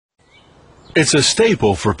It's a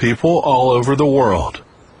staple for people all over the world.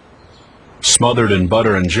 Smothered in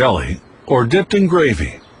butter and jelly, or dipped in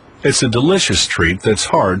gravy, it's a delicious treat that's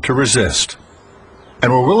hard to resist.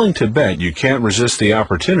 And we're willing to bet you can't resist the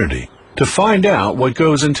opportunity to find out what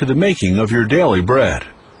goes into the making of your daily bread.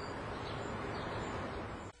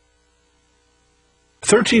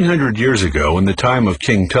 1,300 years ago, in the time of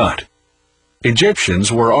King Tut,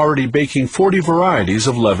 Egyptians were already baking 40 varieties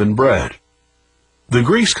of leavened bread. The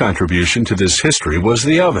Greeks' contribution to this history was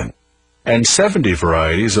the oven, and 70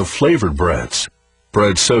 varieties of flavored breads,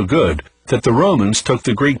 bread so good that the Romans took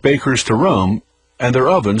the Greek bakers to Rome and their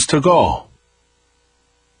ovens to Gaul.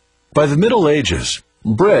 By the Middle Ages,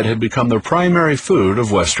 bread had become the primary food of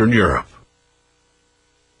Western Europe.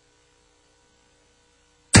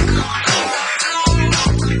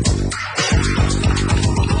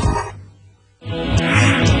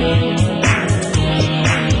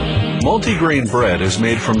 Multigrain bread is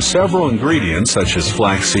made from several ingredients such as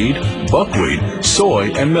flaxseed, buckwheat,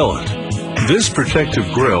 soy, and millet. This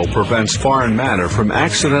protective grill prevents foreign matter from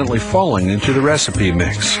accidentally falling into the recipe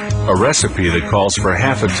mix, a recipe that calls for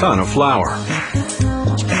half a ton of flour.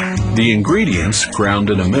 The ingredients, ground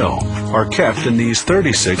in a mill, are kept in these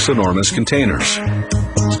 36 enormous containers.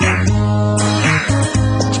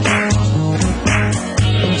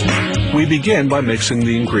 We begin by mixing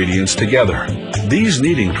the ingredients together. These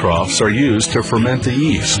kneading troughs are used to ferment the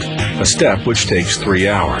yeast, a step which takes 3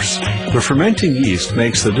 hours. The fermenting yeast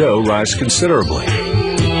makes the dough rise considerably.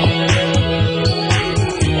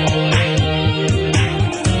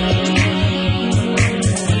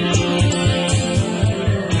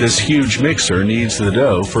 This huge mixer kneads the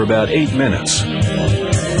dough for about 8 minutes.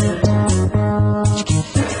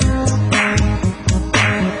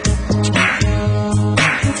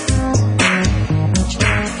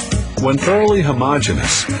 When thoroughly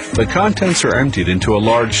homogeneous, the contents are emptied into a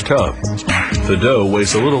large tub. The dough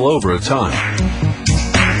weighs a little over a ton.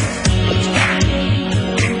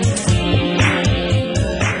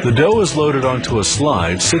 The dough is loaded onto a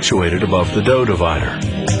slide situated above the dough divider.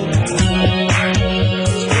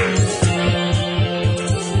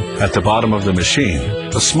 At the bottom of the machine,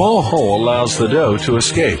 a small hole allows the dough to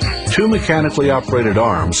escape. 2 mechanically operated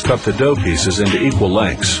arms cut the dough pieces into equal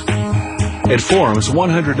lengths. It forms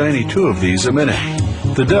 192 of these a minute.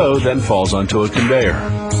 The dough then falls onto a conveyor.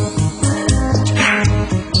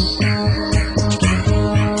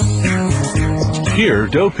 Here,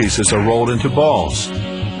 dough pieces are rolled into balls,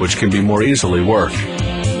 which can be more easily worked.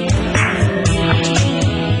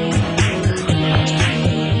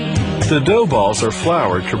 The dough balls are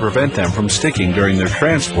floured to prevent them from sticking during their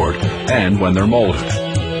transport and when they're molded.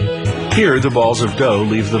 Here, the balls of dough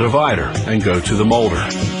leave the divider and go to the molder.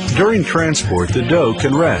 During transport, the dough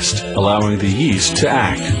can rest, allowing the yeast to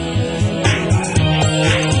act.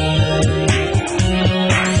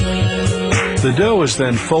 The dough is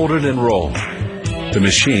then folded and rolled. The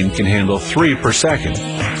machine can handle 3 per second,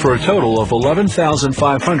 for a total of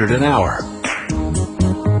 11,500 an hour.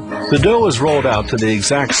 The dough is rolled out to the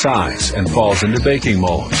exact size and falls into baking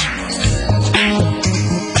molds.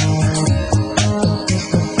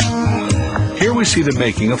 Here we see the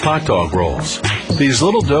making of hot dog rolls. These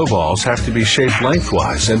little dough balls have to be shaped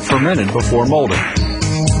lengthwise and fermented before molding.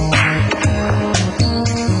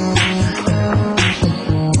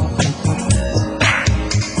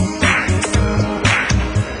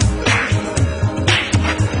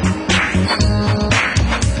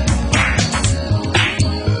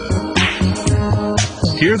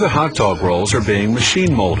 Here the hot dog rolls are being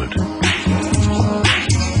machine molded.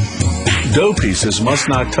 Dough pieces must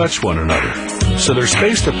not touch one another, so they're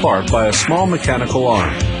spaced apart by a small mechanical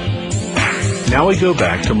arm. Now we go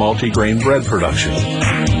back to multi-grain bread production.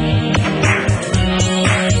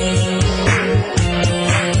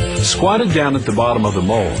 Squatted down at the bottom of the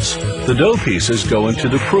molds, the dough pieces go into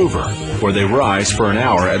the prover, where they rise for an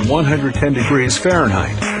hour at 110 degrees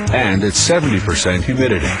Fahrenheit and at 70%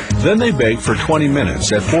 humidity. Then they bake for 20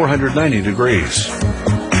 minutes at 490 degrees.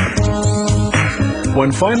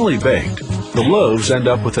 When finally baked, the loaves end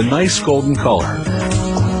up with a nice golden color.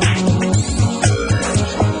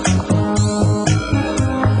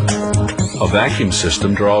 A vacuum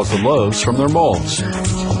system draws the loaves from their molds.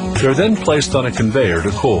 They're then placed on a conveyor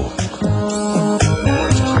to cool.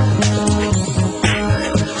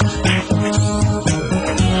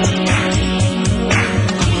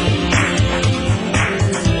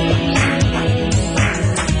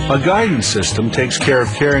 A guidance system takes care of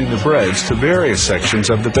carrying the breads to various sections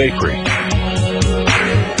of the bakery.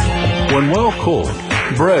 When well cooled,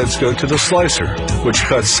 breads go to the slicer, which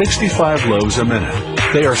cuts 65 loaves a minute.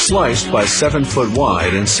 They are sliced by 7-foot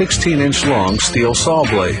wide and 16-inch long steel saw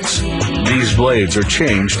blades. These blades are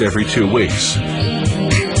changed every 2 weeks.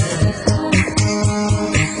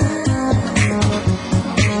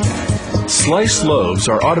 Sliced loaves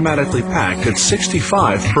are automatically packed at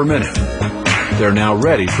 65 per minute. They're now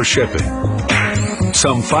ready for shipping.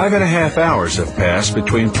 Some 5.5 hours have passed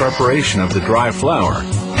between preparation of the dry flour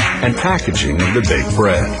and packaging of the baked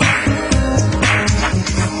bread.